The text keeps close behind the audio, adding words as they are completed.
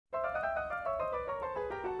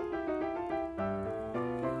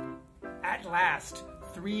At last,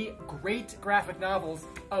 3 great graphic novels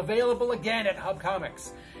available again at Hub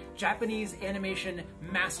Comics. Japanese animation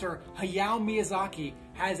master Hayao Miyazaki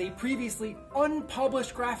has a previously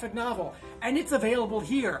unpublished graphic novel, and it's available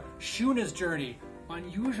here, Shuna's Journey.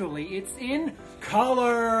 Unusually, it's in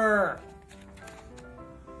color!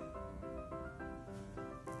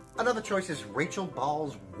 Another choice is Rachel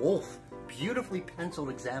Ball's Wolf, beautifully penciled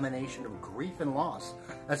examination of grief and loss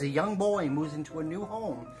as a young boy moves into a new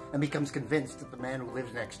home and becomes convinced that the man who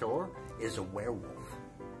lives next door is a werewolf.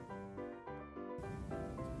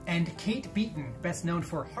 And Kate Beaton, best known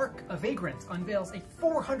for Hark! A Vagrant, unveils a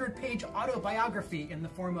 400-page autobiography in the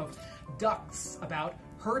form of Ducks about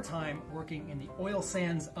her time working in the oil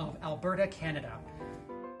sands of Alberta, Canada.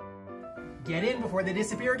 Get in before they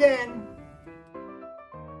disappear again!